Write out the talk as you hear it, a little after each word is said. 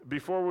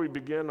Before we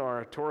begin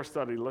our Torah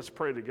study, let's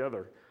pray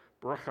together.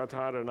 Baruch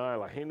atah Adonai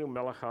Eloheinu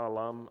melech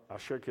haolam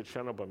asher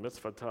kitshenu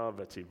b'mitzvotav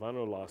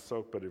v'tzivanu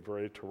la'asok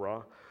b'divrei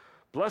Torah.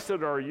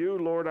 Blessed are you,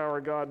 Lord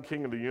our God,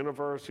 King of the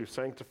universe, who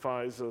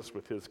sanctifies us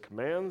with his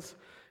commands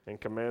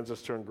and commands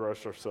us to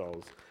engross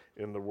ourselves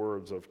in the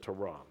words of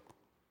Torah.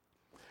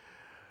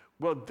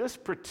 Well, this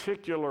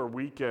particular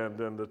weekend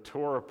and the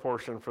Torah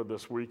portion for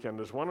this weekend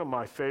is one of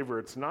my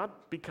favorites,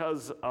 not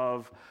because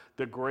of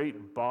the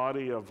great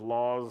body of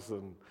laws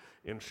and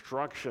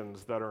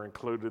instructions that are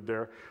included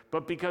there,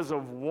 but because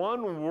of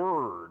one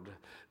word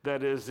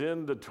that is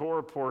in the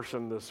Torah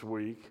portion this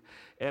week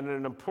and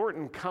an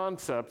important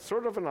concept,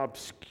 sort of an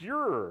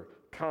obscure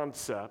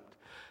concept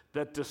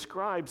that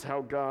describes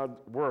how God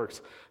works.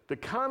 The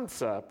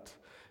concept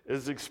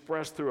is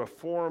expressed through a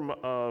form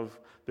of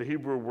the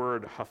Hebrew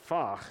word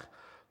hafach,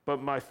 but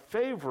my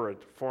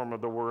favorite form of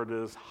the word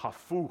is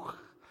hafuch.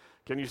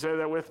 Can you say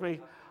that with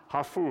me?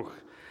 Hafuch.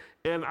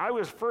 And I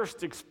was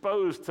first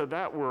exposed to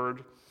that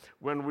word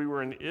when we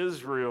were in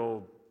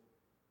Israel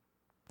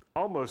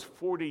almost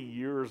 40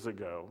 years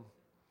ago,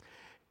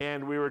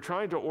 and we were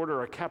trying to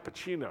order a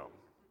cappuccino.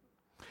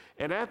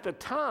 And at the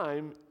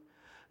time,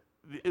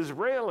 the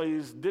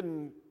Israelis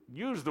didn't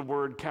use the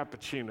word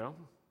cappuccino.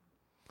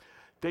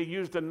 They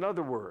used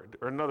another word,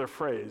 or another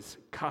phrase,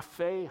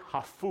 cafe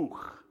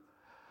hafuch,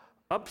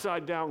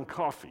 upside down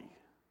coffee.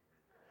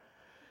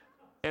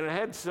 And it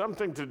had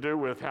something to do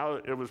with how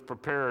it was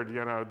prepared,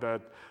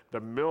 that the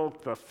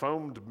milk, the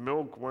foamed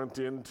milk went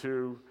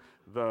into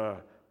the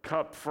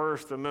cup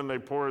first, and then they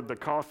poured the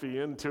coffee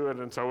into it,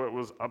 and so it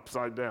was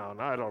upside down.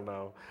 I don't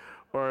know.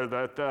 Or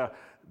that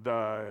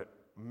the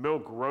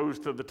milk rose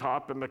to the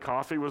top and the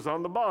coffee was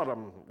on the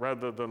bottom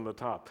rather than the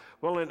top.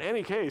 Well, in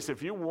any case,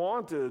 if you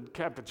wanted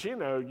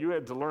cappuccino, you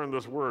had to learn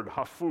this word,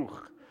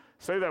 hafuch.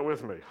 Say that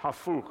with me,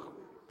 hafuch.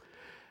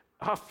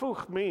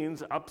 Hafuch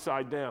means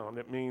upside down.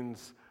 It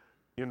means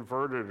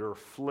inverted or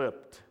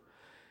flipped.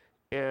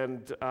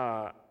 And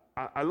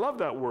I love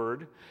that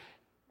word.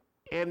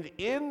 And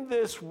in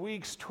this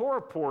week's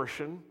Torah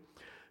portion,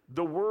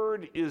 the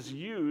word is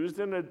used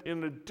in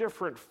a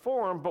different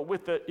form, but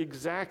with the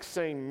exact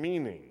same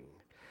meaning.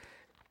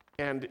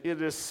 And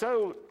it is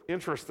so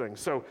interesting.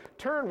 So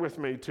turn with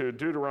me to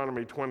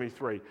Deuteronomy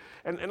 23.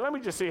 And let me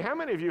just see, how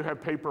many of you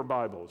have paper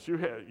Bibles?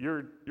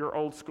 You're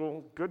old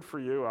school. Good for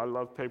you. I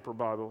love paper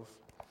Bibles.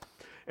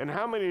 And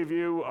how many of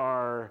you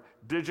are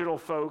digital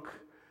folk?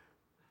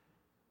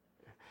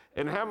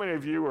 And how many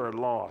of you are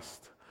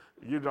lost?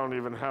 You don't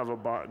even have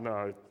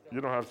no,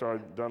 you don't have to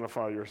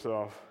identify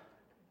yourself.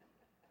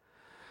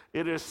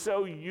 It is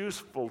so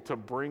useful to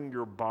bring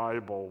your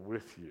Bible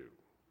with you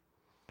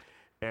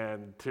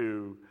and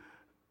to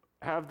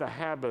have the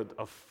habit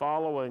of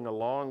following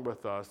along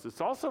with us.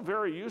 It's also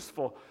very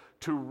useful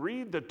to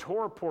read the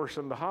Torah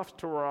portion, the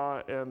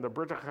Haftorah and the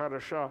Brit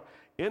HaChadashah,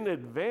 in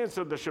advance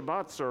of the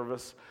Shabbat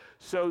service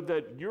so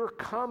that you're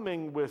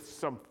coming with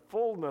some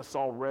fullness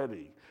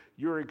already.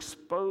 You're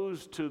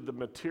exposed to the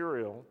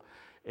material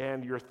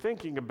and you're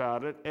thinking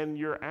about it and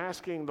you're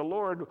asking the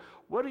Lord,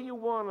 what do you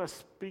want to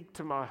speak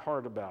to my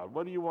heart about?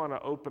 What do you want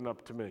to open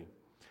up to me?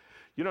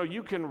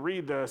 You can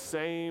read the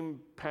same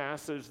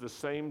passage, the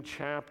same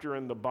chapter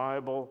in the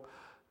Bible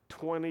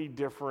 20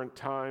 different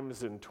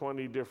times in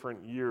 20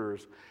 different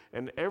years.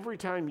 And every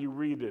time you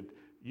read it,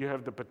 you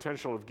have the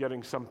potential of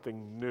getting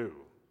something new.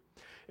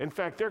 In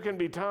fact, there can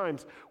be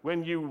times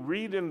when you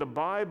read in the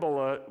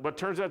Bible what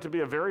turns out to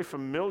be a very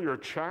familiar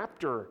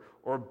chapter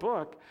or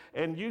book,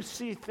 and you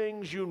see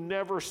things you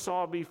never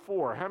saw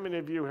before. How many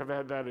of you have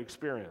had that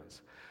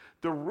experience?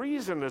 The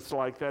reason it's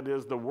like that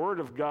is the Word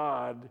of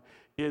God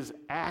is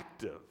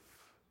active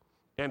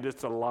and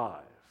it's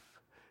alive.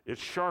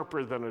 It's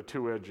sharper than a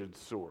two-edged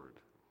sword.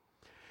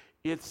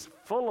 It's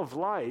full of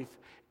life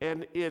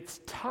and it's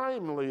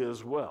timely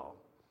as well.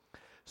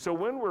 So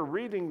when we're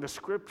reading the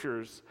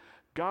scriptures,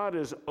 God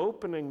is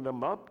opening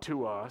them up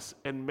to us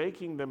and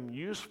making them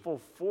useful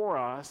for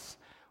us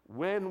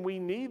when we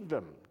need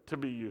them to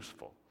be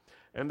useful.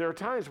 And there are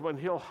times when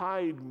he'll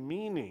hide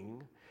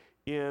meaning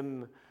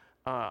in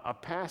a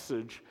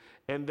passage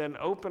and then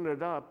open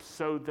it up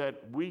so that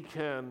we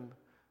can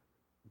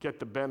get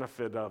the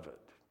benefit of it.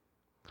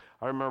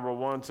 I remember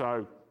once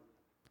I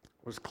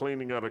was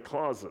cleaning out a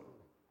closet,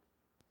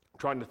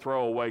 trying to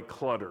throw away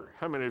clutter.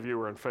 How many of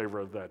you are in favor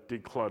of that,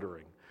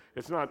 decluttering?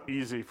 It's not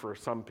easy for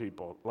some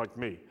people, like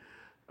me,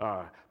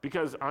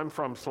 because I'm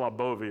from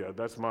Slobovia.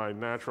 That's my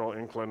natural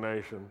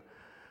inclination.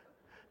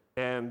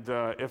 And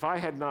if I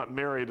had not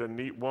married a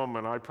neat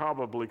woman, I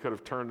probably could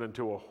have turned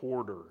into a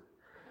hoarder.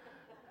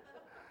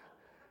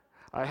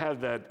 I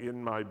have that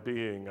in my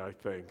being, I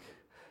think.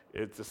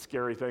 It's a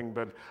scary thing,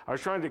 but I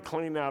was trying to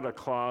clean out a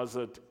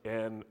closet,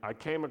 and I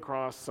came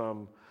across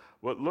some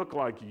what looked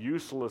like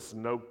useless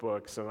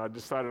notebooks, and I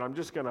decided I'm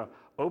just going to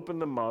open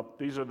them up.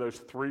 These are those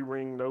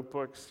 3-ring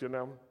notebooks,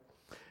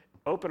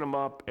 Open them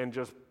up and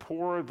just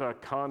pour the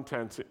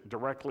contents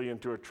directly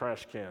into a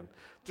trash can,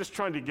 just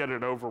trying to get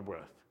it over with.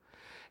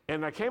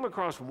 And I came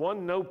across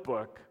one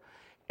notebook,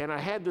 and I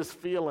had this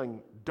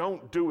feeling,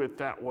 don't do it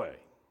that way.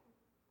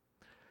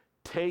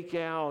 take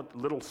out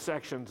little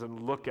sections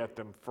and look at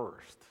them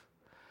first.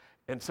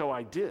 And so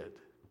I did.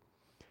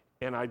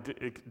 And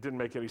it didn't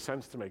make any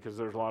sense to me because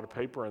there's a lot of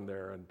paper in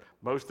there, and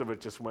most of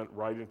it just went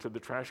right into the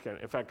trash can.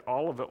 In fact,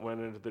 all of it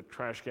went into the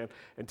trash can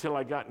until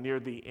I got near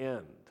the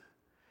end.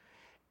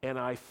 And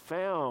I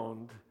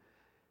found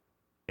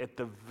at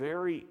the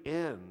very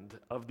end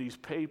of these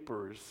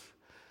papers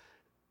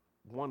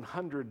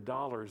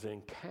 $100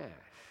 in cash.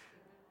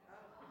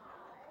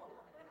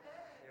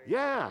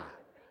 Yeah.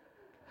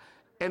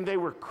 And they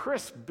were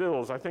crisp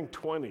bills, I think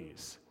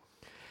 20s.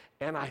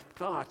 And I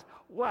thought,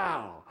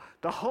 wow,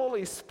 the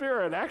Holy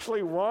Spirit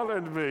actually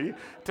wanted me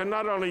to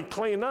not only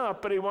clean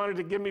up, but he wanted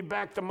to give me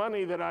back the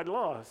money that I'd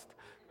lost.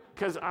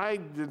 Because I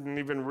didn't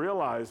even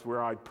realize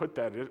where I'd put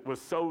that. It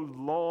was so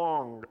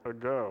long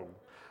ago.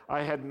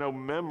 I had no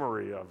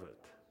memory of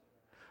it.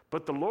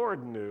 But the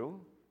Lord knew.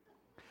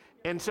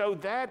 And so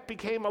that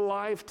became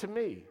alive to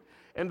me.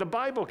 And the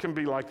Bible can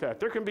be like that.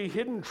 There can be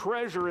hidden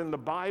treasure in the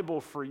Bible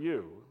for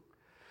you.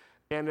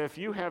 And if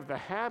you have the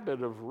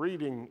habit of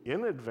reading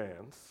in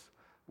advance,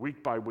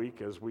 week by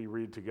week as we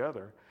read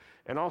together,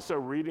 and also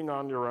reading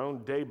on your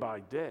own day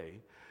by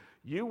day,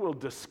 you will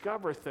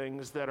discover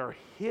things that are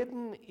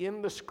hidden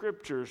in the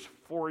scriptures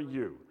for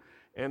you.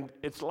 And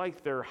it's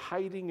like they're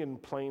hiding in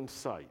plain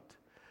sight.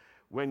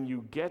 When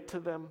you get to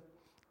them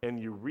and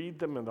you read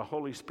them and the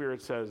Holy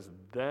Spirit says,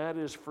 that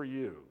is for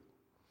you.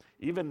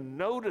 Even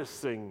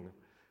noticing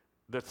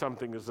that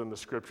something is in the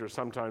scripture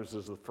sometimes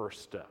is the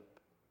first step.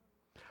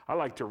 I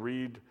like to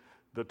read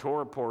the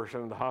Torah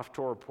portion, the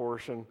Haftorah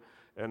portion,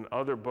 and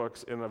other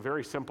books in a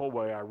very simple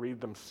way. I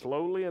read them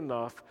slowly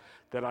enough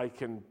that I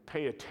can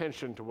pay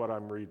attention to what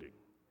I'm reading.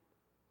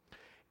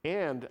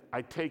 And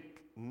I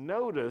take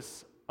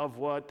notice of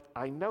what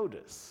I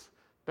notice.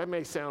 That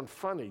may sound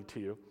funny to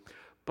you,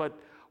 but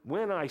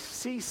when I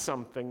see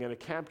something and it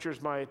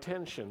captures my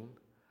attention,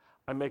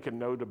 I make a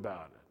note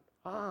about it.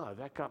 Ah,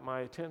 that got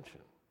my attention.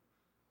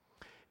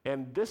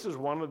 And this is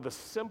one of the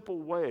simple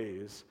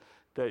ways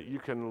that you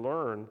can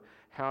learn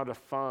how to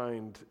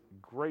find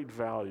great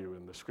value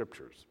in the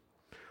scriptures.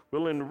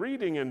 Well, in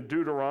reading in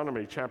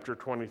Deuteronomy chapter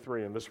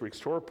 23, in this week's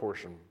Torah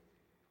portion,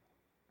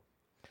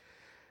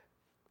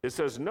 it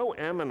says, no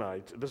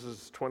Ammonite, this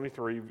is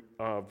 23,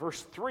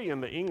 verse 3 in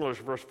the English,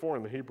 verse 4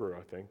 in the Hebrew,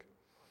 I think.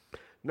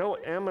 No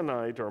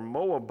Ammonite or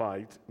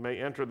Moabite may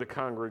enter the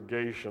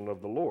congregation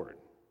of the Lord,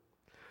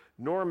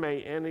 nor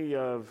may any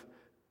of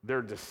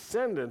their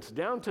descendants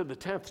down to the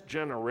 10th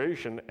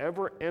generation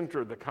ever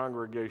enter the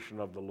congregation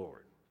of the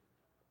Lord,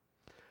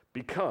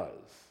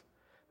 because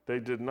they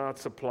did not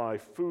supply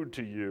food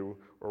to you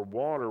or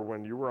water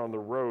when you were on the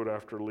road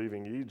after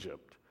leaving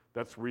Egypt.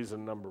 That's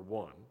reason number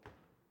one.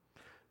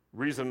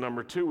 Reason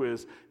number two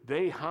is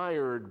they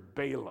hired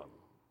Balaam,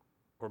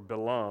 or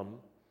Balaam,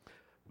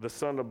 the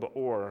son of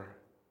Beor,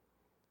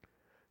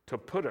 to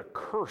put a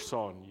curse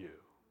on you.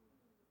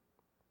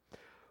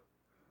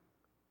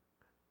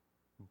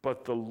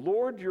 But the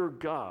Lord your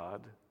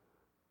God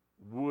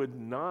would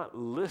not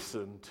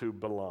listen to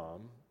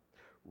Balaam.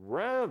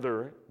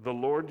 Rather, the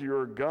Lord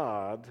your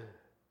God,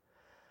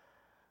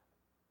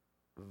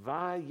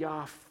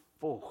 vayafuch,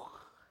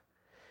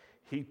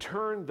 he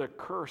turned the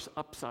curse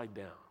upside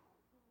down.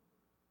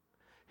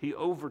 He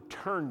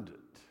overturned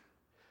it.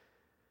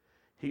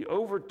 He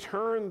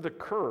overturned the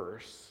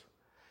curse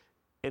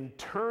and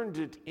turned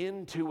it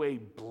into a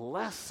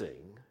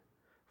blessing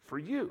for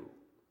you,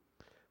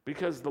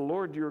 because the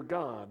Lord your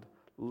God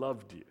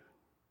loved you.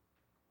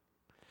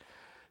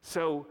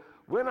 So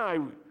when I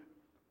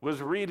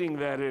was reading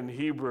that in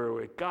Hebrew,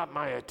 it got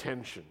my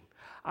attention.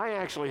 I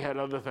actually had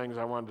other things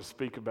I wanted to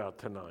speak about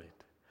tonight.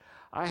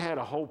 I had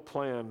a whole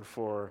plan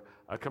for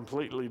a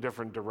completely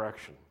different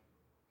direction.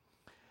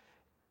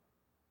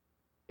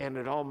 And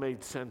it all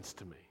made sense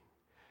to me.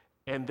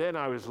 And then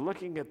I was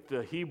looking at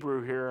the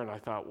Hebrew here and I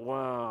thought,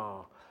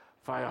 wow,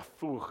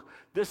 vayafuch,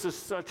 this is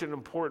such an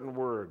important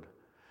word.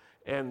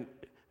 And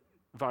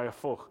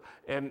vayafuch,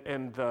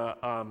 and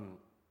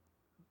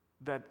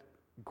that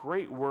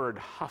great word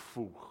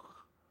hafuch,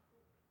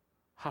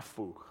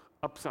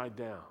 upside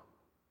down,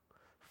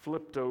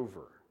 flipped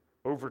over,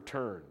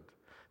 overturned.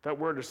 That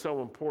word is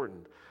so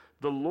important.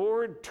 The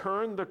Lord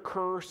turned the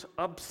curse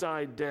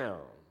upside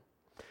down.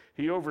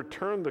 He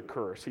overturned the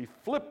curse. He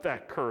flipped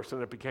that curse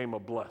and it became a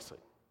blessing.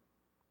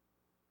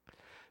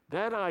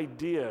 That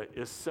idea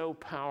is so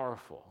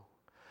powerful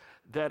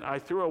that I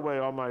threw away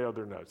all my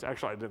other notes.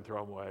 Actually, I didn't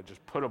throw them away. I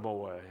just put them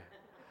away.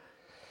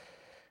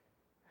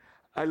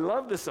 I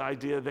love this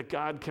idea that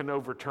God can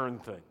overturn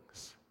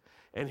things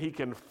and he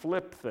can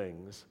flip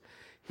things.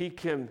 He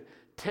can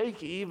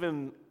take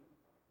even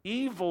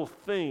evil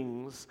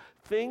things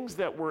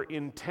that were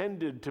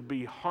intended to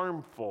be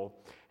harmful,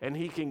 and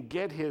he can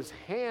get his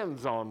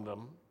hands on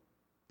them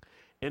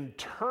and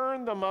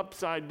turn them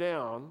upside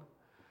down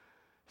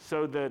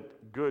so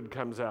that good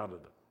comes out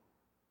of them.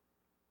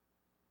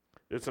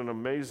 It's an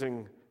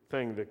amazing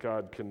thing that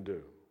God can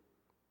do.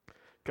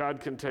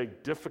 God can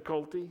take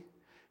difficulty,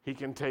 he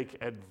can take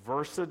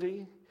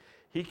adversity,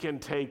 he can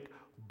take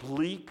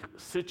bleak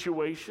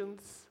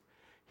situations,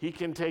 He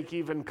can take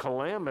even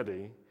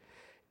calamity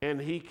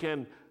and he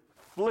can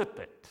flip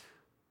it,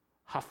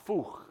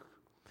 hafuch.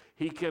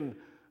 He can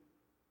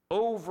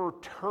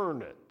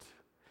overturn it.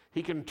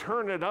 He can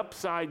turn it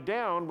upside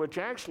down, which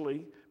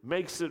actually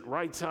makes it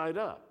right side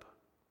up.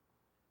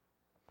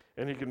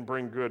 And he can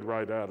bring good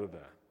right out of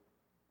that.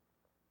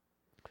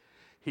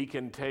 He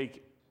can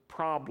take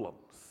problems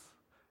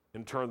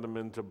and turn them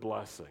into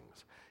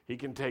blessings. He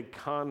can take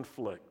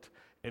conflict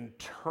and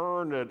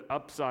turn it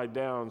upside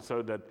down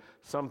so that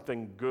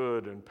something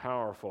good and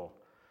powerful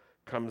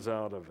comes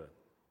out of it.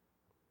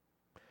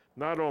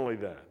 Not only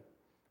that,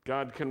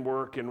 God can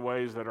work in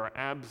ways that are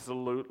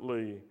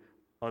absolutely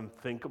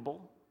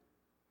unthinkable.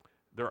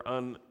 They're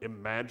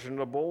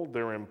unimaginable.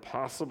 They're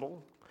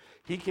impossible.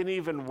 He can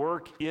even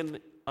work in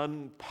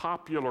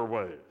unpopular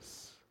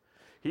ways.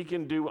 He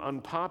can do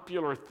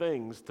unpopular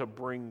things to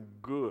bring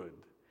good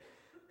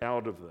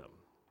out of them.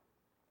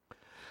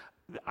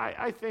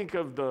 I think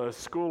of the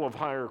school of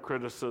higher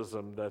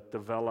criticism that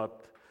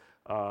developed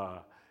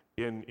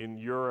in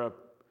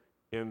Europe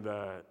in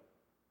the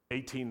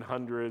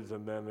 1800s,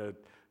 and then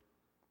it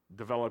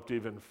developed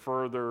even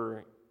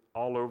further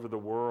all over the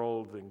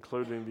world,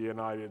 including the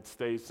United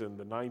States in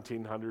the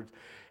 1900s.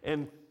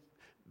 And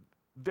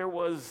there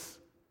was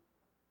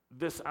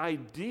this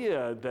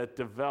idea that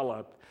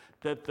developed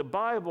that the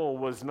Bible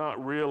was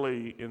not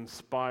really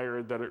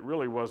inspired, that it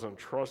really wasn't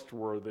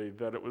trustworthy,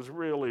 that it was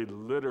really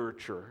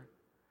literature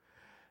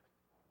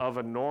of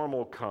a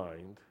normal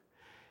kind,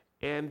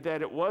 and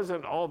that it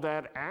wasn't all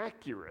that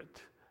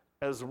accurate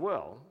as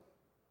well.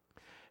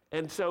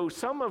 And so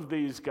some of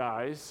these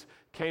guys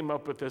came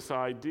up with this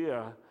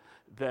idea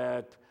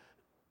that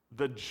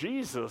the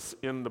Jesus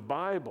in the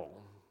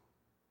Bible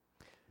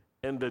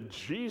and the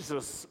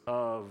Jesus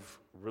of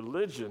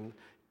religion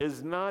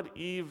is not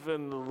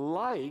even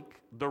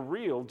like the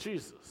real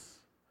Jesus.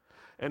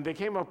 And they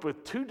came up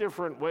with two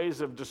different ways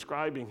of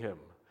describing him: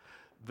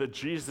 the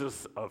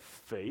Jesus of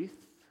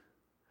faith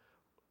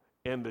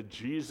and the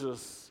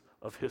Jesus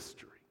of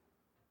history.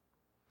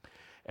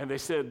 And they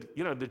said,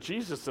 the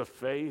Jesus of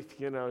faith,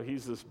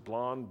 he's this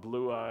blonde,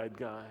 blue-eyed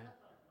guy,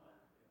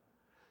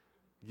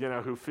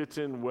 who fits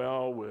in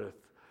well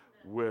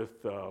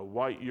with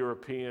white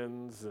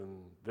Europeans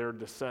and their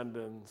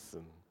descendants,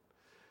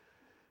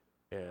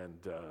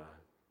 and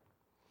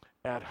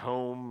at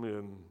home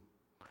in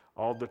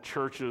all the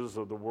churches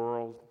of the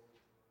world.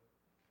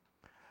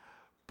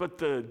 But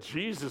the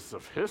Jesus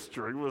of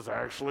history was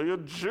actually a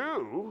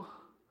Jew,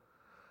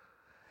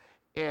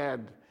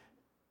 and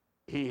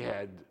he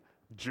had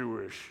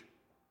Jewish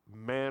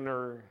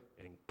manner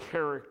and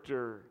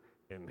character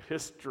and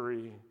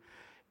history.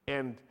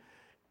 And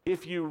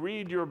if you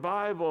read your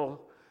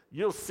Bible,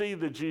 you'll see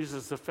the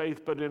Jesus of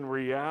faith, but in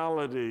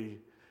reality,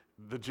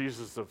 the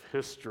Jesus of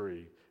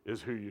history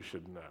is who you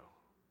should know.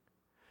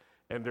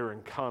 And they're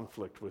in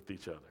conflict with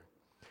each other.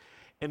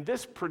 And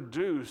this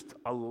produced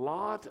a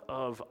lot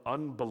of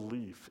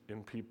unbelief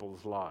in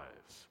people's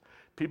lives.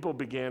 People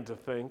began to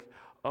think,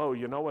 oh,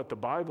 you know what, the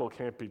Bible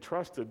can't be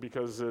trusted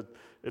because it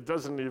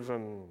doesn't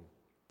even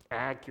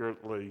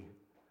accurately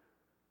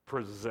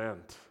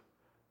present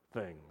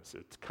things.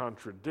 It's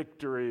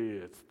contradictory,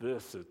 it's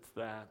this, it's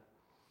that.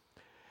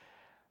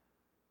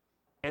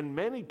 And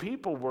many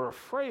people were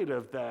afraid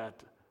of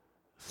that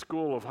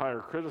school of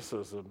higher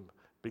criticism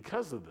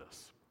because of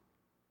this.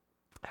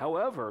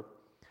 However,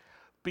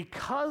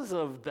 because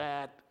of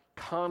that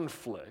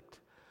conflict,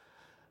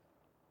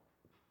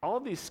 all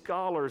these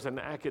scholars and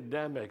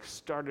academics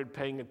started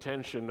paying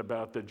attention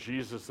about the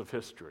Jesus of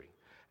history.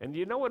 And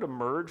you know what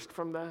emerged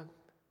from that?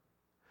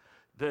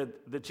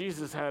 That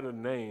Jesus had a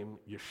name,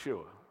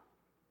 Yeshua,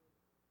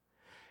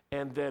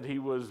 and that he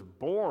was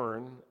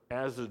born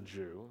as a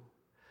Jew.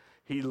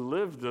 He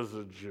lived as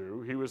a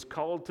Jew. He was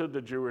called to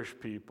the Jewish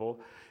people.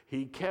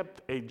 He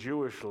kept a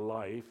Jewish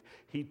life.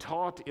 He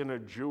taught in a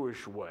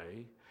Jewish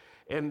way.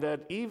 And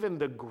that even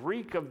the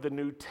Greek of the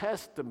New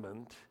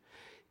Testament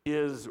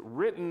is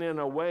written in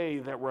a way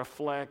that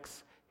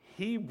reflects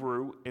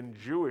Hebrew and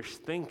Jewish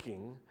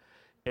thinking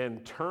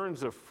and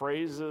turns of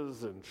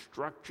phrases and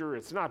structure.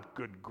 It's not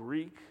good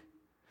Greek.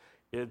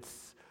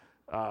 It's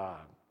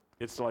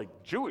like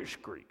Jewish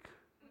Greek.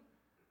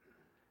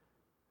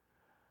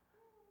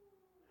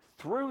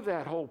 Through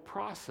that whole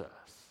process,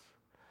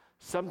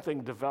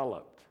 something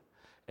developed.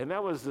 And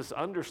that was this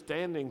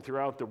understanding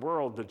throughout the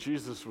world that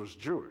Jesus was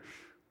Jewish.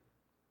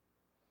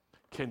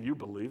 Can you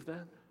believe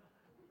that?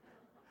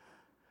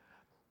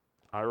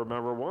 I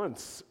remember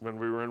once when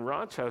we were in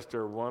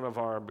Rochester, one of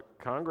our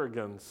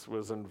congregants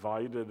was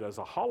invited as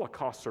a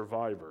Holocaust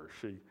survivor.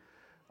 She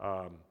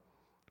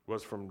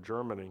was from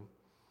Germany.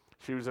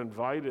 She was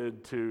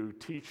invited to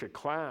teach a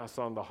class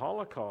on the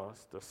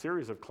Holocaust, a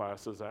series of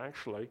classes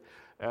actually,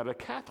 at a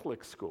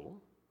Catholic school.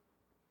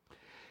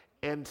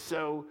 And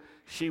so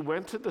she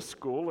went to the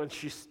school and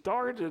she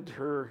started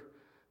her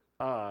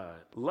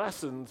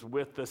lessons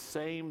with the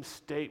same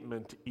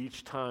statement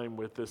each time,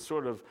 with this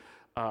sort of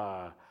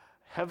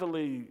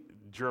heavily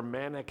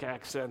Germanic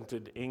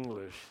accented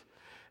English.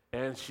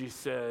 And she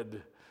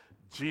said,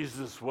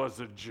 Jesus was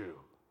a Jew.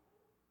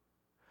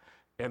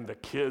 And the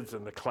kids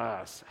in the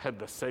class had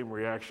the same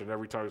reaction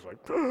every time. It was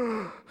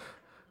like,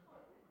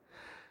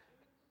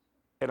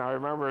 and I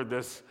remember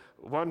this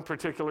one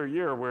particular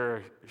year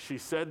where she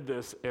said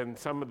this, and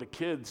some of the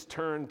kids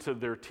turned to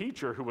their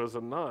teacher, who was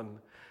a nun,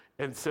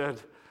 and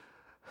said,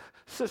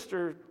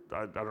 "Sister,"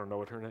 I don't know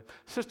what her name,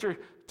 "Sister,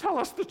 tell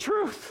us the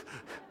truth."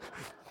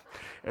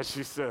 And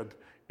she said,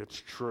 "It's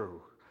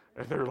true."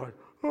 And they're like,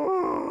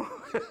 "Oh."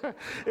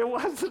 It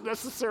wasn't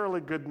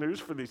necessarily good news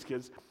for these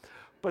kids,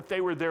 but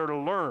they were there to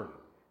learn.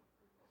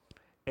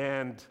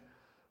 And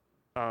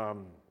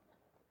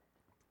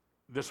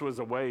this was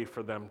a way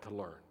for them to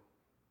learn.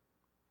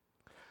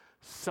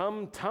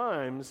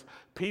 Sometimes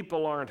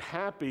people aren't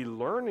happy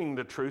learning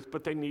the truth,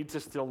 but they need to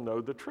still know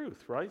the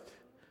truth, right?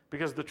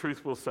 Because the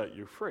truth will set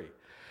you free.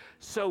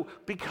 So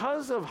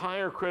because of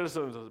higher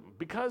criticism,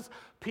 because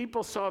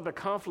people saw the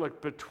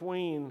conflict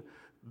between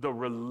the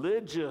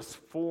religious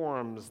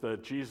forms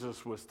that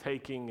Jesus was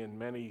taking in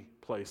many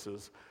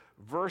places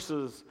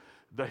versus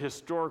the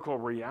historical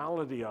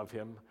reality of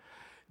him,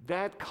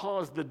 that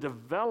caused the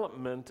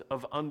development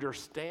of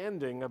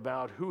understanding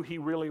about who he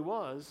really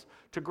was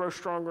to grow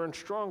stronger and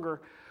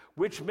stronger,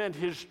 which meant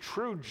his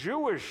true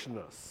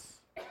Jewishness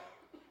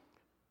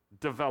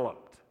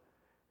developed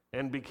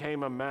and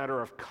became a matter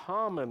of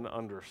common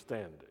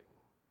understanding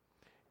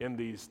in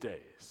these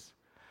days.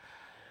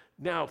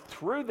 Now,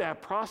 through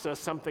that process,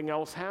 something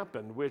else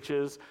happened, which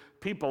is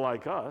people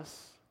like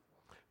us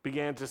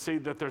began to see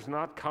that there's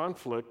not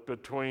conflict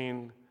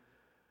between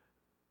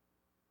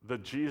the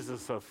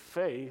Jesus of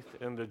faith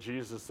and the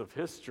Jesus of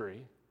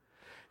history,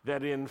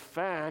 that in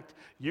fact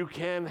you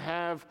can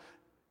have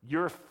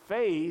your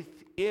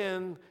faith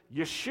in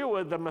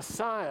Yeshua, the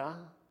Messiah,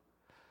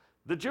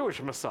 the Jewish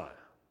Messiah.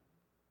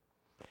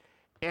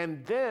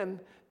 And then,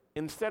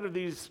 instead of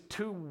these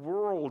two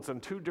worlds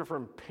and two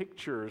different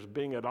pictures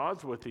being at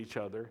odds with each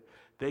other,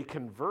 they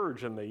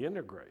converge and they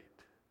integrate.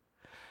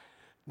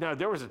 Now,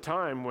 there was a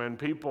time when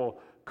people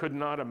could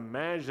not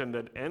imagine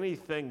that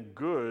anything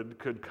good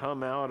could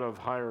come out of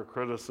higher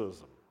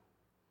criticism.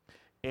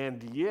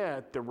 And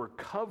yet, the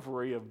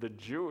recovery of the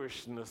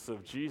Jewishness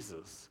of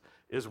Jesus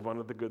is one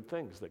of the good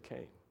things that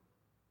came.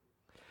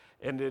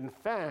 And in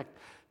fact,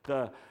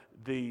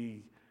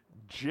 the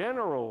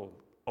general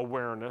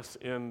awareness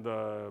in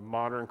the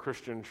modern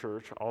Christian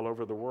church all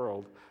over the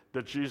world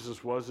that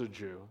Jesus was a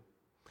Jew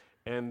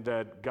and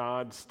that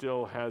God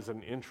still has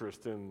an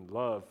interest in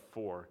love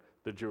for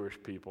the Jewish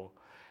people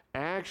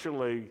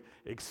actually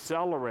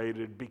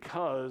accelerated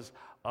because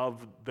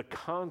of the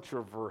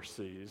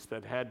controversies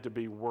that had to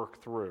be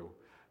worked through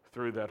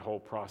that whole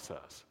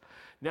process.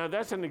 Now,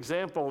 that's an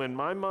example in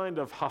my mind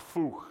of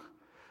hafuch.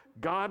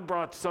 God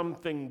brought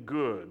something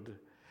good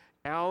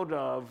out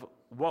of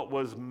what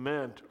was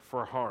meant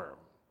for harm.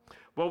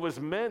 What was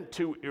meant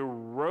to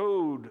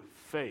erode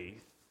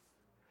faith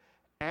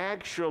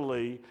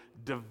actually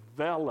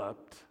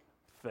developed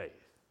faith.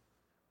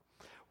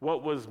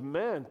 What was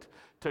meant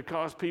to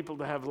cause people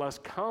to have less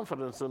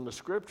confidence in the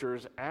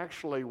scriptures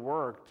actually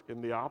worked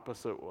in the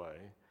opposite way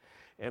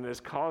and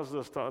has caused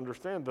us to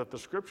understand that the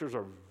scriptures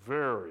are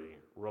very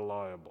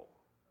reliable.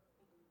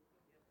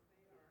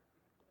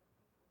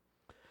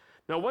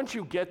 Now, once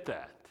you get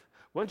that,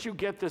 once you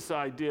get this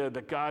idea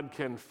that God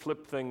can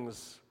flip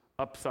things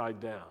upside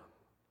down,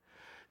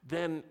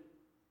 then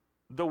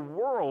the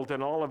world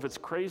and all of its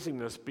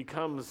craziness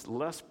becomes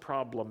less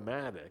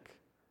problematic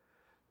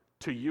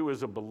to you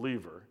as a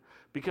believer,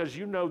 because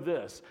you know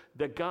this,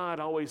 that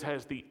God always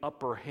has the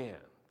upper hand.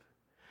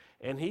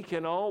 And he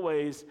can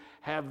always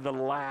have the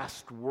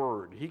last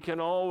word. He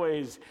can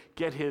always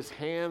get his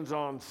hands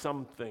on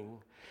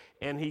something,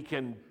 and he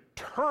can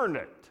turn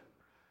it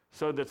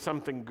so that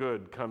something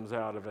good comes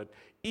out of it,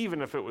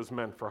 even if it was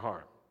meant for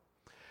harm.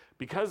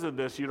 Because of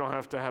this, you don't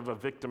have to have a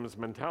victim's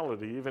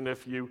mentality, even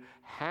if you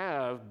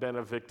have been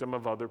a victim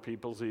of other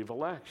people's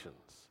evil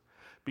actions.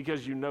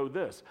 Because you know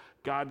this,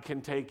 God can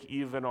take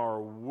even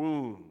our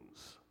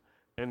wounds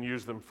and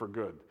use them for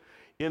good.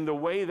 In the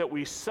way that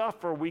we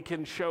suffer, we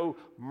can show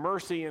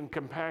mercy and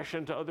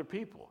compassion to other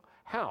people.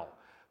 How?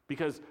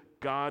 Because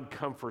God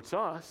comforts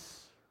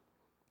us,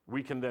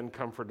 we can then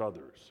comfort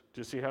others.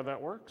 Do you see how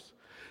that works?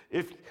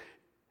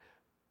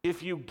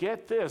 If you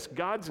get this,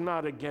 God's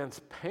not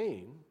against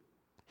pain.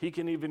 He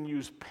can even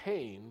use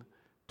pain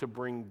to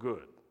bring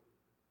good.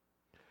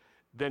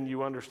 Then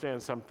you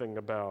understand something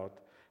about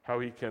how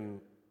he can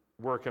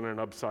work in an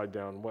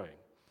upside-down way.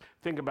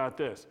 Think about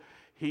this.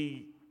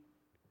 He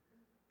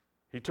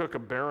took a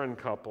barren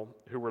couple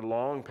who were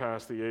long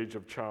past the age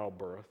of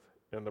childbirth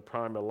in the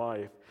prime of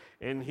life,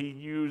 and he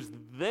used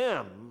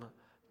them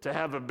to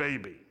have a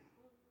baby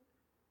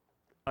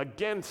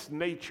against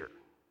nature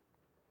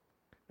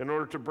in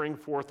order to bring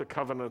forth a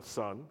covenant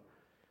son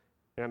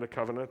and a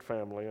covenant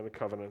family and a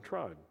covenant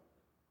tribe.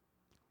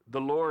 The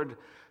Lord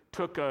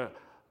took a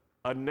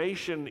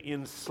nation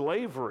in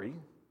slavery,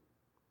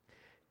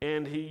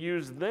 and he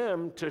used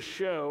them to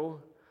show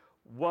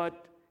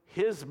what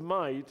his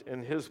might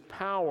and his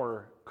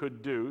power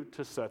could do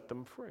to set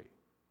them free.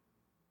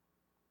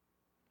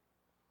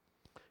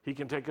 He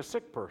can take a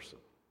sick person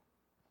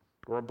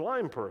or a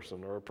blind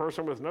person, or a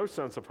person with no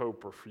sense of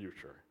hope or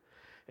future.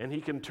 And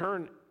he can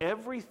turn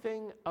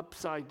everything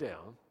upside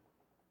down,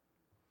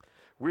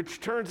 which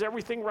turns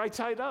everything right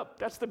side up.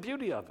 That's the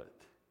beauty of it.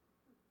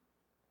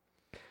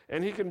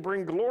 And he can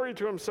bring glory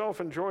to himself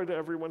and joy to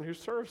everyone who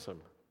serves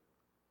him.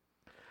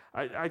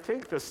 I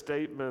think the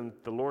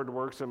statement, the Lord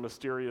works in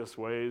mysterious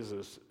ways,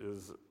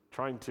 is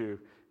trying to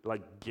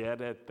get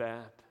at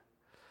that.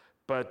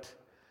 But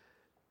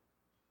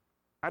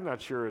I'm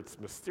not sure it's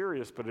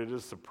mysterious, but it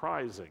is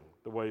surprising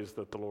the ways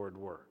that the Lord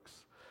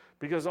works.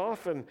 Because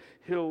often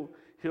he'll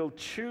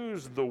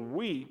choose the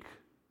weak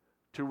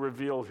to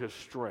reveal his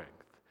strength.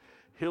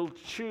 He'll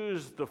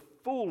choose the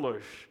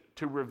foolish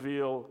to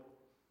reveal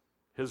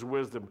his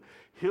wisdom.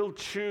 He'll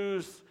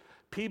choose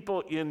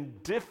people in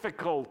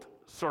difficult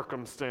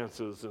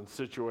circumstances and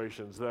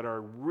situations that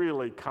are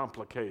really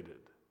complicated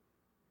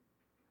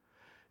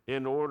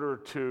in order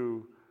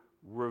to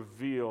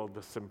reveal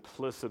the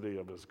simplicity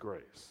of his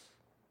grace.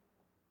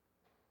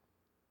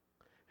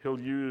 He'll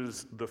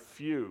use the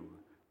few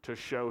to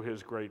show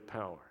his great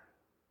power.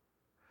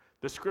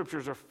 The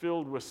scriptures are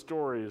filled with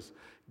stories.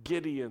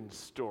 Gideon's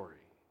story,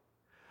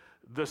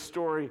 the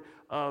story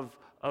of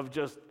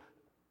just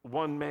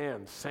one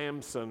man,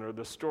 Samson, or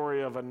the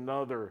story of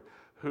another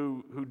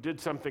who did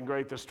something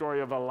great, the story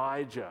of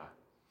Elijah,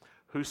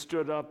 who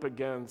stood up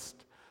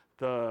against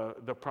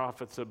the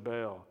prophets of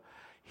Baal.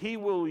 He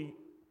will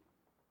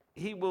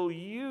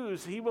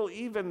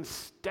even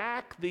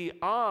stack the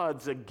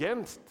odds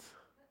against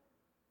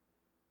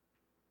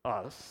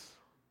us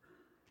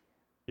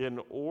in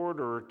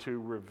order to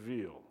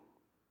reveal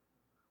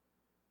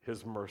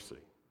his mercy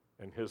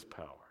and his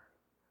power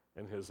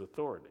and his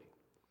authority.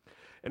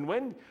 And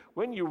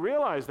when you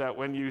realize that,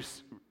 when you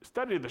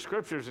study the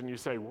scriptures and you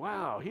say,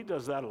 wow, he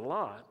does that a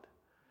lot,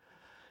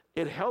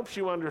 it helps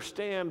you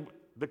understand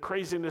the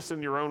craziness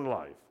in your own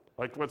life,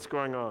 like what's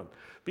going on.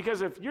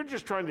 Because if you're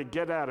just trying to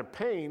get out of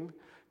pain,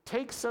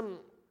 take some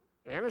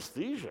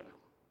anesthesia.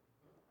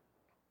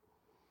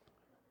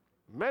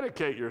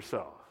 Medicate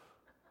yourself.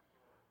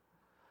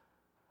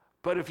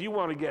 But if you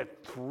want to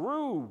get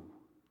through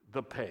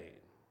the pain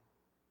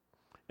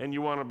and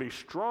you want to be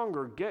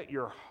stronger, get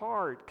your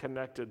heart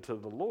connected to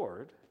the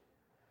Lord.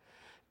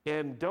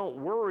 And don't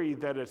worry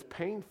that it's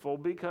painful,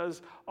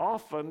 because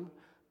often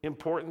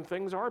important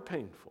things are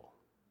painful.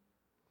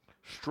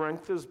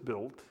 Strength is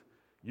built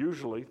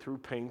usually through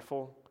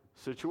painful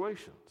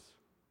situations.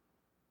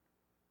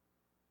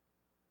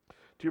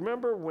 Do you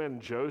remember when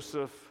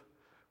Joseph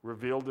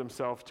revealed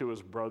himself to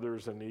his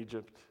brothers in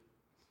Egypt?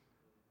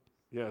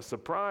 Yeah,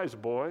 surprise,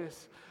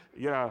 boys.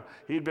 Yeah,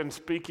 he'd been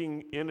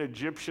speaking in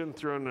Egyptian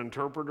through an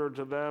interpreter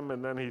to them,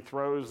 and then he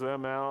throws the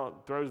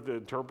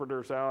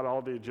interpreters out,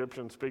 all the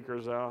Egyptian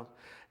speakers out,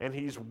 and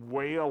he's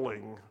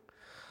wailing.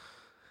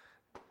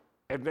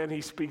 And then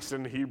he speaks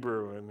in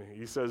Hebrew, and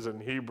he says in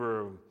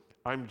Hebrew,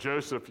 "I'm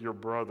Joseph, your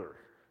brother."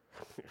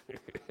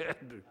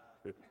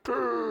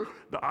 The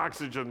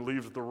oxygen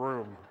leaves the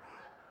room.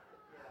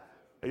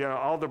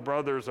 All the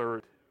brothers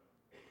are,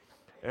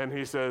 and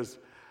he says,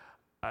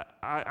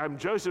 I'm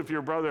Joseph,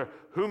 your brother,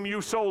 whom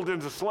you sold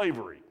into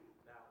slavery.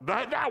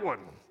 That one.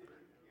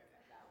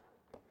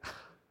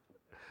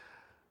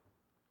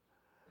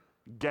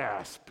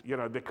 Gasp.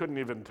 They couldn't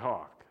even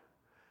talk.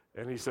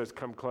 And he says,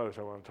 come close,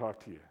 I want to talk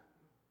to you.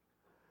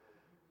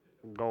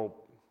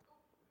 Gulp.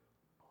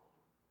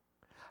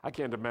 I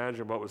can't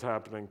imagine what was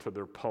happening to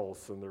their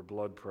pulse and their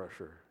blood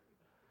pressure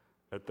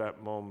at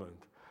that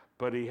moment.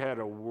 But he had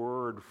a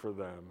word for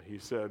them. He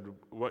said,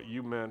 what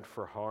you meant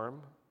for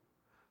harm,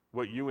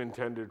 what you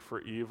intended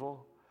for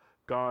evil,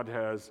 God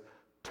has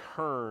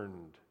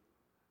turned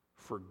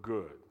for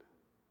good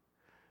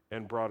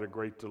and brought a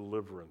great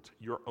deliverance,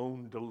 your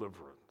own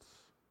deliverance,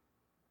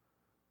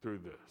 through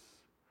this.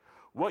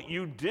 What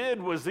you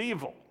did was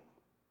evil,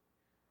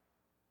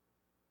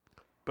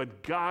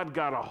 but God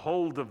got a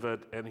hold of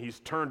it and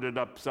he's turned it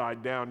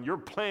upside down. Your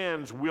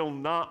plans will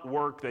not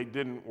work. They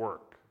didn't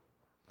work.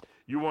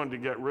 You wanted to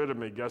get rid of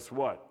me. Guess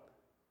what?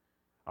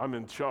 I'm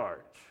in charge.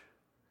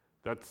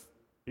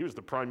 He was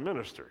the prime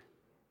minister.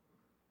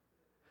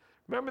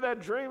 Remember that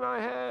dream I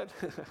had?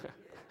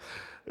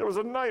 It was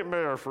a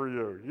nightmare for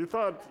you. You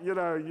thought,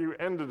 you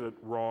ended it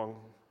wrong.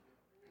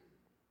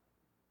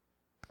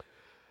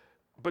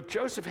 But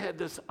Joseph had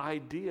this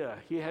idea,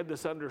 he had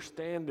this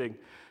understanding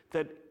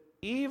that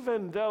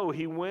even though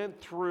he went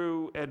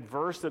through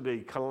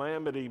adversity,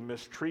 calamity,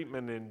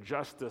 mistreatment,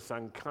 injustice,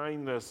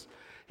 unkindness,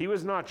 he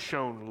was not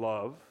shown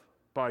love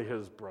by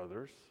his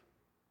brothers,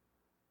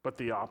 but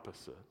the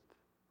opposite.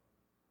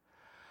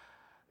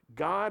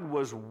 God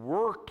was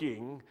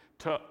working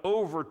to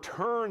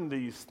overturn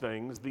these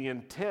things, the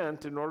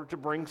intent, in order to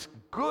bring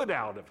good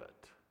out of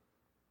it.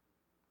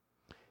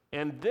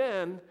 And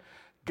then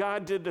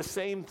God did the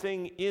same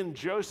thing in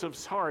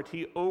Joseph's heart.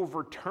 He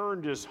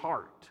overturned his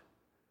heart.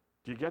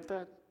 Do you get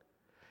that?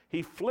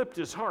 He flipped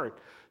his heart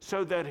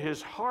so that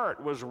his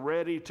heart was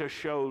ready to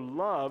show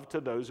love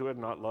to those who had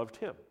not loved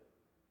him,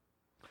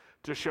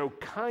 to show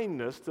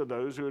kindness to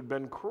those who had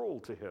been cruel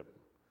to him,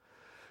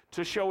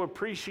 to show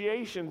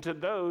appreciation to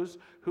those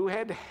who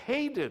had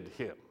hated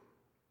him,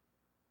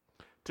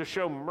 to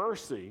show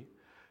mercy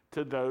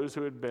to those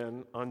who had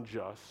been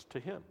unjust to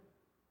him.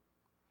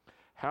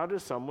 How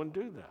does someone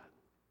do that?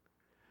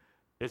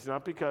 It's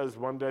not because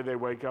one day they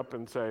wake up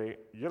and say,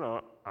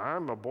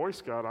 I'm a Boy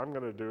Scout, I'm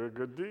going to do a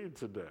good deed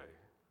today.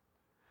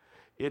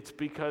 It's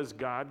because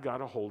God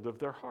got a hold of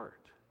their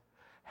heart.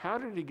 How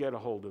did he get a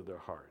hold of their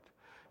heart?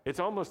 It's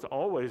almost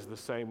always the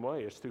same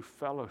way. It's through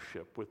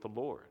fellowship with the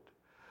Lord.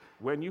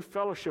 When you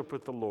fellowship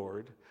with the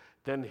Lord,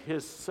 then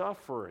his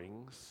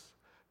sufferings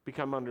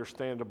become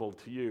understandable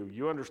to you.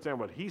 You understand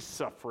what he's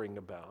suffering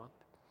about.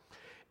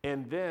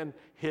 And then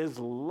his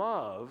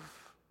love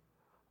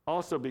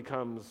also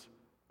becomes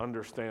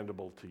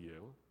understandable to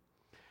you.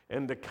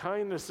 And the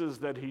kindnesses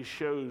that he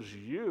shows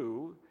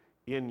you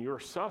in your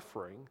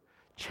suffering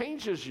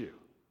changes you.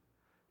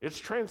 It's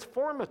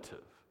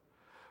transformative.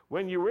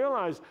 When you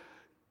realize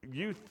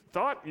you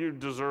thought you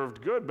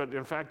deserved good, but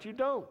in fact you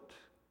don't.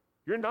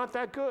 You're not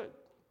that good.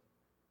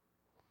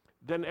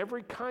 Then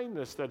every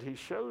kindness that he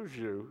shows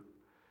you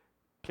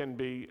can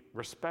be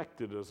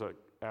respected as an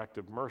act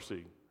of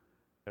mercy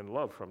and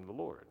love from the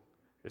Lord.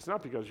 It's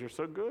not because you're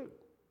so good,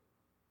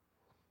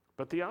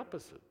 but the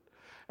opposite.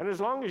 And as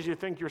long as you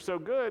think you're so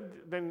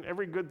good, then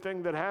every good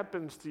thing that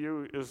happens to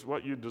you is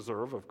what you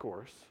deserve, of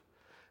course.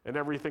 And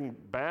everything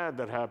bad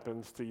that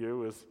happens to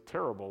you is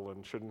terrible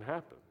and shouldn't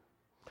happen.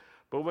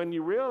 But when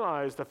you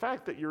realize the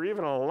fact that you're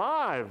even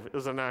alive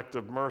is an act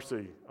of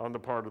mercy on the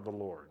part of the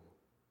Lord,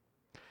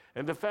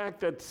 and the fact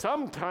that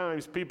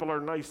sometimes people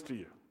are nice to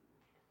you,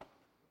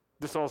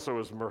 this also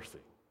is mercy.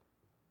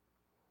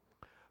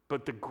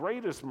 But the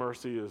greatest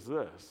mercy is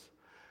this,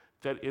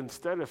 that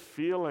instead of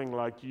feeling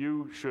like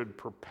you should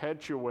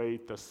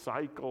perpetuate the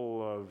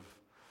cycle of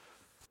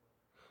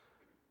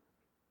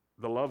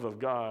the love of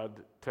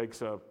God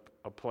takes up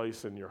a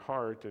place in your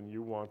heart and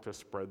you want to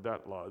spread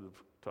that love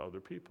to other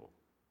people,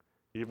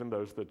 even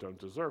those that don't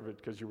deserve it,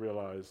 because you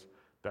realize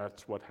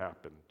that's what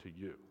happened to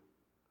you.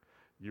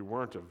 You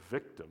weren't a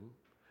victim.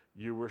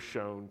 You were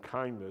shown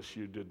kindness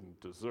you didn't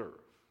deserve.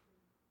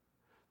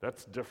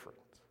 That's different.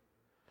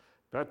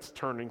 That's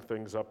turning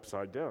things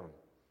upside down.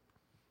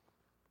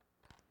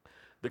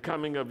 The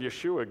coming of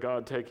Yeshua,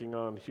 God taking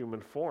on human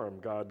form,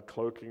 God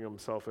cloaking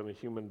himself in a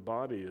human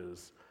body,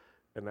 is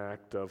an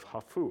act of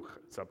hafuch.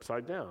 It's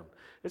upside down.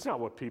 It's not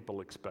what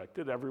people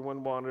expected.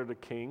 Everyone wanted a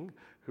king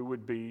who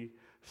would be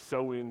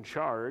so in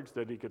charge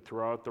that he could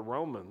throw out the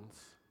Romans.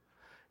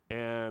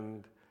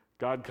 And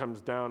God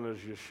comes down as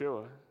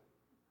Yeshua,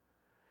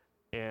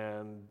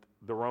 and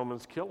the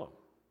Romans kill him.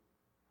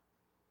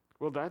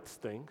 Well, that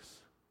stinks.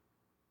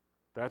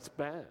 That's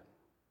bad.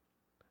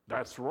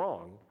 That's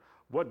wrong.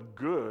 What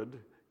good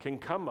can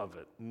come of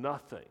it?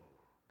 Nothing.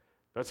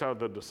 That's how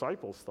the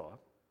disciples thought.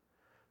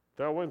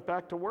 They all went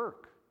back to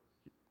work.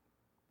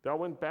 They all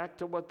went back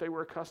to what they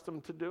were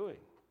accustomed to doing.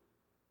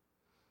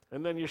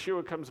 And then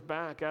Yeshua comes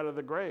back out of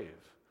the grave.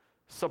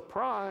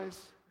 Surprise!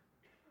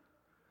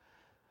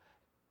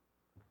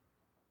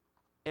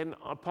 And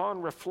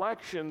upon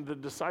reflection, the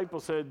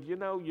disciples said,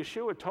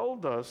 Yeshua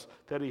told us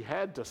that he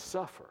had to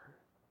suffer.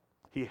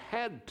 He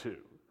had to,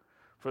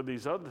 for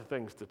these other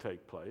things to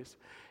take place.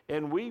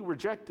 And we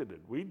rejected it.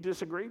 We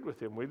disagreed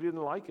with him. We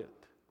didn't like it.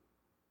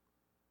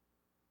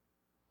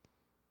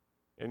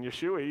 And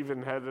Yeshua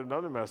even had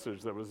another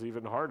message that was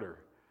even harder.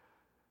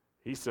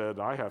 He said,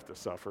 I have to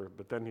suffer.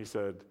 But then he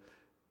said,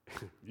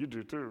 you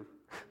do too.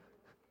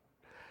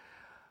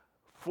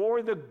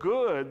 For the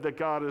good that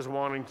God is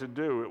wanting to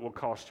do, it will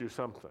cost you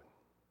something.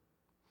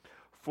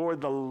 For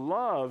the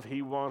love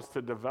he wants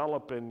to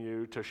develop in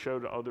you to show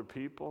to other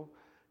people,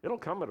 it'll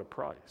come at a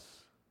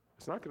price.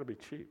 It's not going to be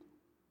cheap.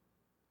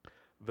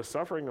 The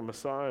suffering of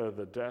Messiah,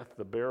 the death,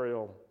 the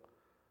burial,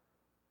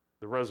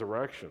 the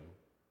resurrection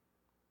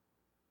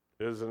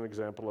is an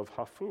example of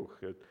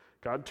hafuch.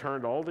 God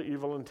turned all the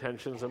evil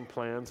intentions and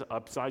plans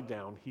upside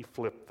down. He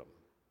flipped them.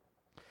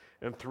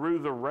 And through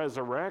the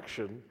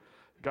resurrection,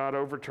 God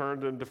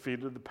overturned and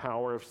defeated the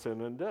power of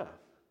sin and death.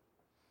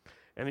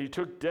 And he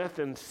took death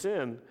and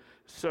sin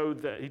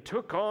he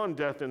took on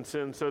death and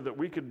sin so that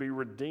we could be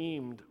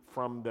redeemed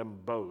from them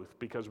both,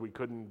 because we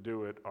couldn't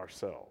do it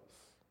ourselves.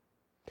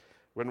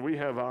 When we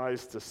have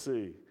eyes to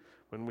see,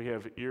 when we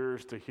have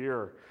ears to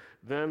hear,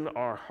 then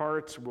our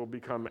hearts will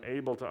become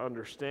able to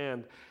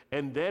understand,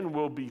 and then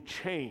we'll be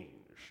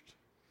changed.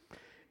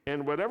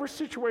 And whatever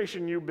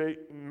situation you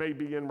may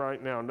be in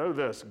right now, know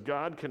this: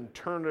 God can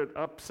turn it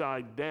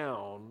upside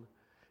down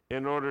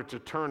in order to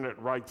turn it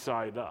right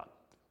side up.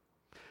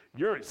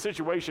 Your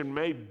situation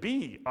may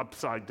be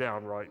upside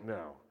down right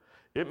now.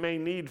 It may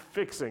need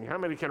fixing. How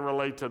many can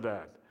relate to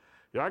that?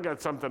 Yeah, I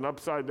got something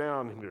upside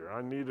down here.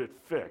 I need it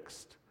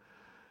fixed.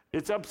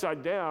 It's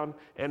upside down,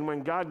 and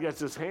when God gets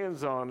his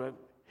hands on it,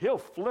 he'll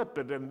flip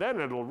it, and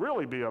then it'll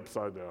really be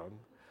upside down.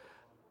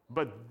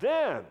 But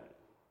then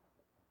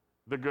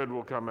the good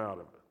will come out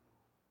of it.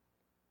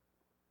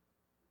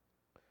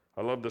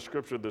 I love the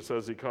scripture that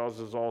says he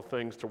causes all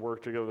things to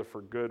work together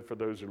for good for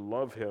those who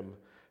love him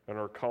and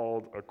are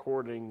called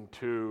according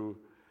to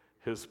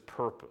his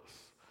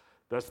purpose.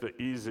 That's the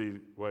easy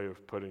way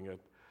of putting it.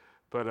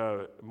 But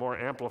a more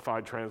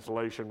amplified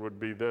translation would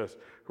be this: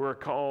 who are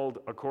called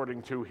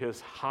according to his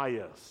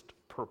highest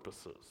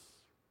purposes,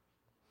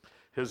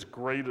 his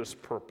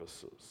greatest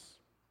purposes.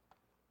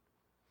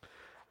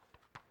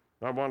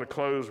 I want to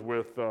close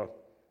with a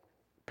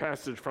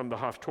passage from the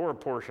Haftorah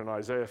portion,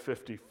 Isaiah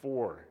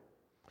 54.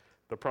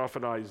 The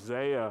prophet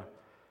Isaiah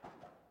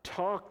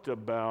talked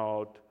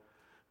about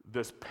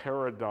this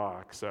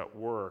paradox at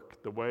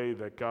work, the way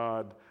that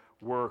God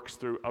works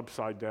through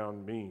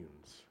upside-down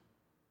means.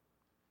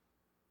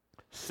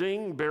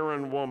 Sing,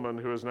 barren woman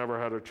who has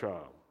never had a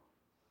child.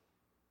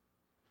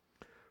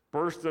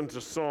 Burst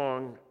into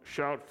song,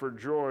 shout for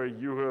joy,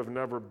 you who have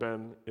never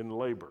been in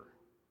labor.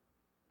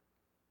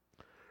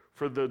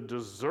 For the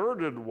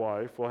deserted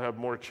wife will have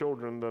more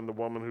children than the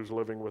woman who's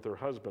living with her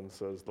husband,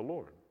 says the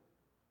Lord.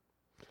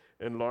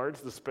 Enlarge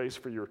the space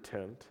for your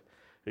tent.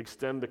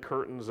 Extend the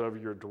curtains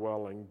of your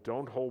dwelling.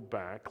 Don't hold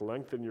back.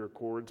 Lengthen your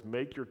cords.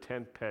 Make your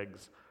tent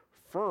pegs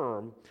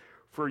firm,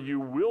 for you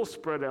will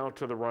spread out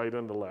to the right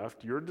and the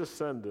left. Your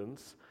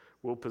descendants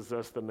will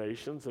possess the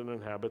nations and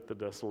inhabit the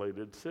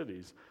desolated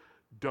cities.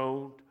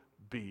 Don't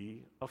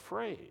be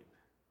afraid.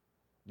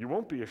 You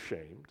won't be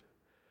ashamed.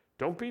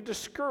 Don't be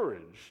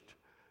discouraged.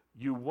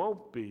 You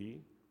won't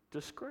be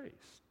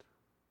disgraced.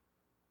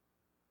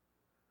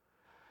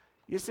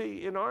 You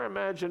see, in our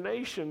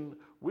imagination,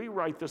 we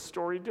write the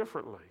story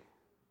differently.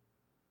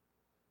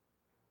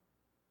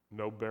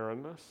 No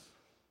barrenness,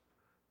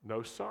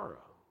 no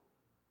sorrow,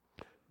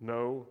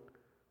 no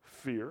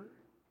fear,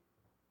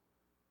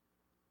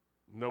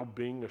 no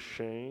being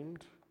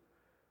ashamed.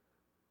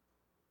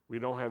 We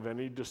don't have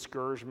any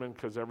discouragement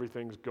because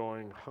everything's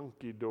going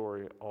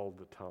hunky-dory all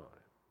the time.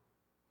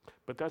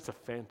 But that's a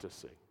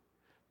fantasy.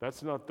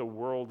 That's not the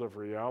world of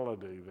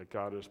reality that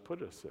God has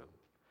put us in.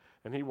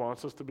 And he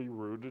wants us to be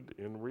rooted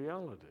in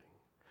reality.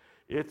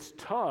 It's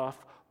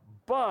tough,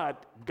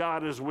 but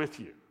God is with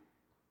you.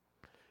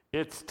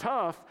 It's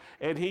tough,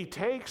 and he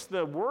takes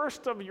the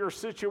worst of your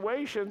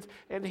situations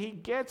and he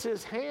gets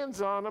his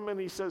hands on them and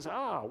he says,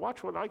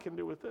 watch what I can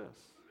do with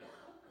this.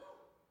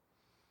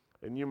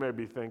 And you may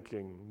be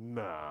thinking,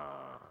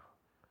 nah,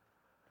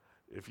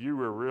 if you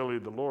were really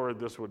the Lord,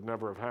 this would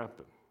never have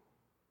happened.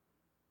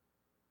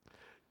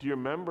 Do you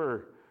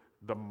remember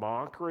the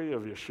mockery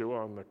of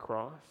Yeshua on the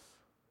cross?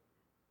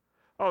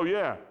 Oh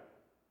yeah,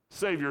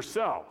 save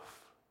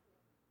yourself.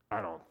 I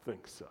don't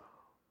think so.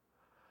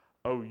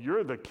 Oh,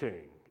 you're the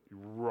king.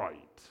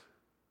 Right.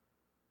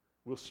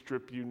 We'll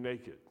strip you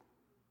naked.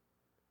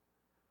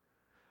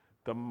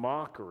 The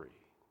mockery.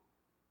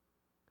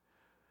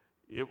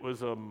 It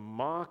was a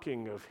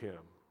mocking of him.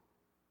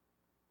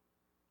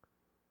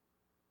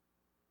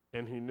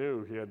 And he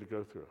knew he had to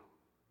go through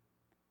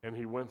it. And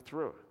he went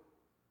through it.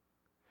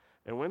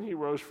 And when he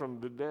rose from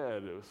the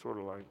dead, it was sort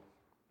of like,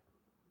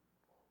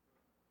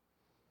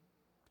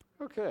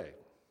 okay,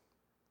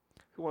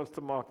 who wants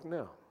to mock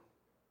now?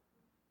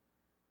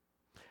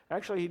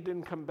 Actually, he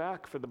didn't come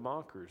back for the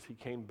mockers. He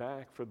came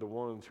back for the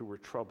ones who were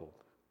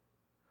troubled,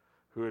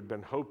 who had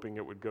been hoping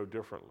it would go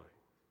differently.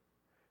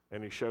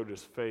 And he showed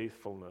his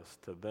faithfulness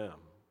to them.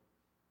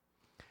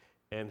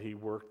 And he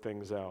worked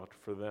things out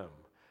for them.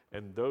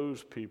 And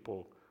those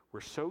people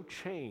were so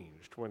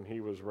changed when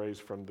he was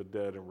raised from the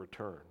dead and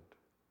returned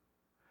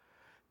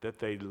that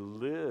they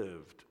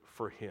lived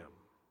for him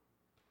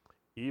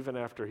even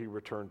after he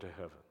returned to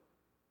heaven.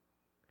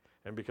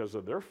 And because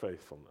of their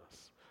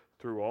faithfulness,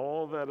 through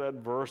all that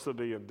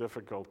adversity and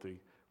difficulty,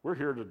 we're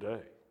here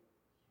today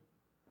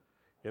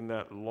in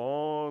that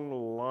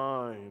long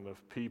line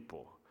of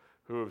people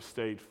who have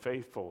stayed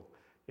faithful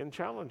in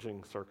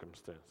challenging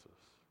circumstances.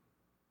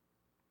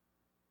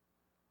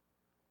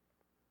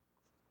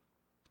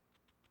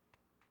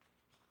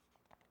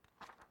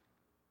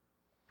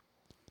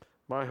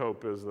 My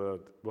hope is that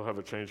we'll have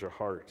a change of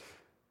heart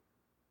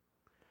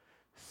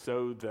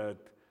so that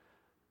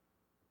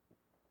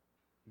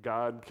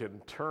God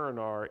can turn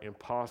our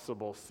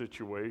impossible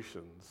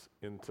situations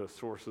into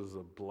sources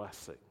of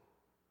blessing.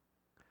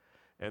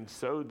 And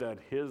so that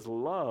his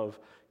love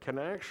can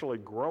actually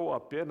grow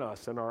up in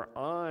us and our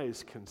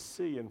eyes can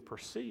see and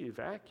perceive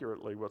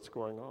accurately what's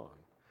going on.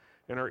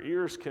 And our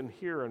ears can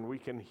hear and we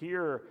can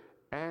hear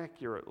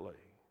accurately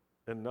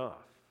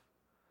enough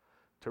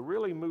to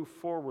really move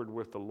forward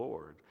with the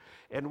Lord.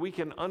 And we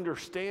can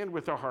understand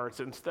with our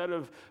hearts instead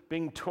of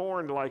being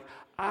torn like,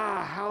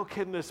 how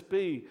can this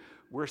be?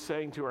 We're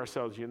saying to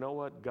ourselves, you know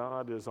what?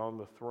 God is on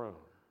the throne.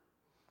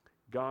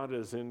 God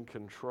is in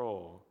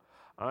control.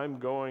 I'm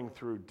going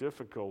through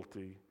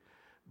difficulty,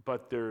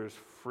 but there's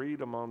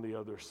freedom on the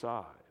other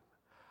side.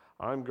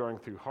 I'm going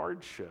through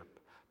hardship,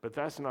 but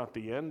that's not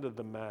the end of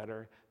the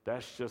matter.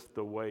 That's just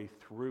the way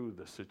through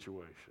the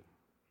situation.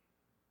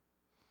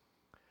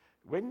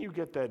 When you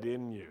get that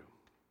in you,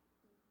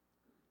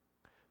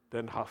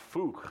 then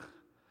hafuch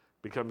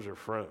becomes your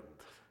friend.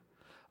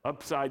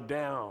 Upside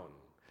down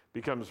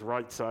becomes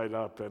right side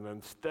up. And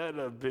instead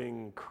of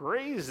being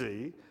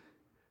crazy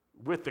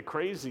with the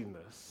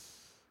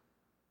craziness,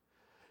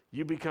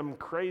 you become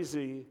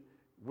crazy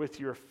with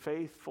your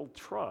faithful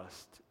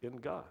trust in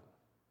God.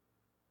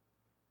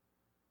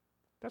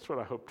 That's what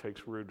I hope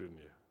takes root in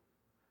you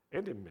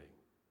and in me.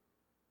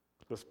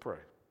 Let's pray.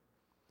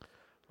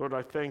 Lord,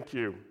 I thank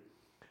you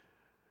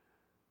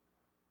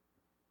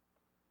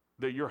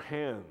that your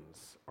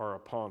hands are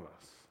upon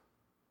us,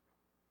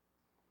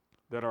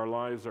 that our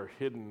lives are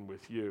hidden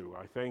with you.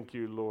 I thank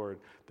you, Lord,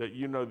 that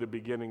you know the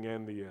beginning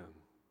and the end.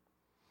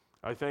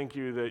 I thank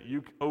you that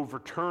you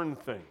overturn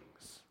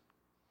things,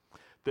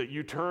 that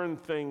you turn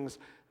things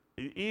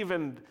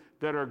even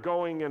that are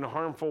going in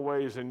harmful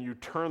ways and you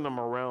turn them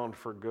around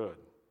for good.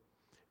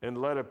 And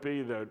let it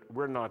be that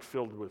we're not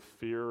filled with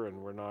fear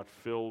and we're not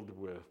filled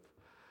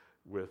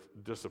with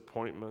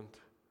disappointment,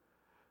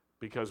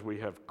 because we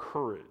have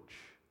courage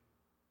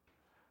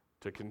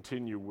to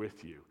continue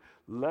with you.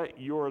 Let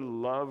your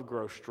love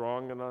grow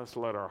strong in us.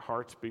 Let our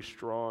hearts be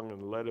strong,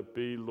 and let it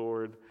be,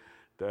 Lord,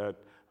 that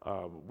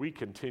we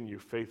continue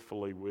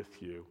faithfully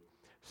with you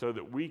so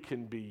that we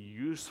can be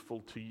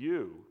useful to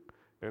you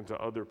and to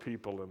other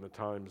people in the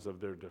times of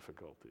their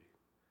difficulty.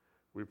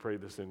 We pray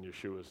this in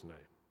Yeshua's name.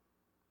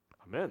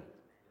 Amen.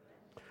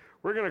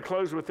 We're going to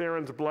close with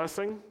Aaron's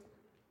blessing.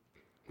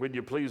 Would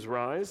you please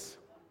rise?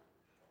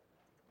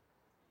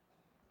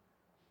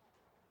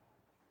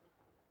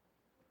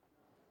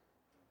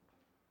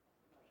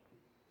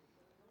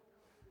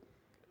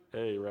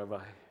 Hey,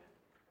 Rabbi.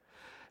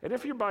 And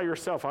if you're by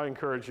yourself, I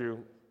encourage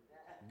you,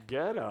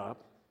 get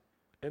up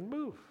and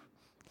move.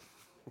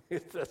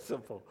 It's that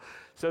simple.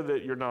 So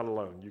that you're not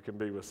alone. You can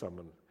be with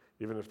someone,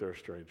 even if they're a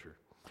stranger.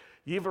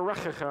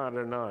 Yivarechecha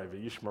Adonai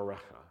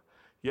v'yishmerecha.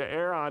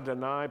 Ya'er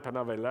Adonai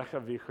panav elecha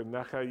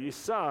v'yichunecha.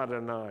 Yisa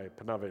Adonai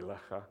panav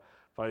elecha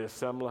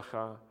v'yasem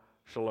lecha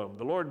shalom.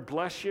 The Lord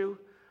bless you.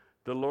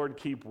 The Lord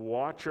keep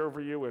watch over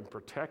you and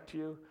protect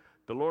you.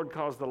 The Lord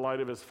cause the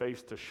light of his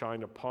face to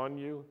shine upon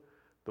you.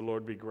 The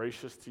Lord be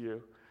gracious to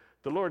you.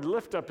 The Lord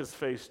lift up his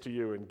face to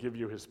you and give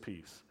you his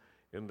peace.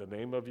 In the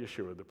name of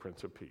Yeshua, the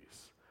Prince of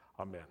Peace.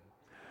 Amen.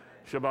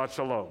 Shabbat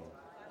Shalom.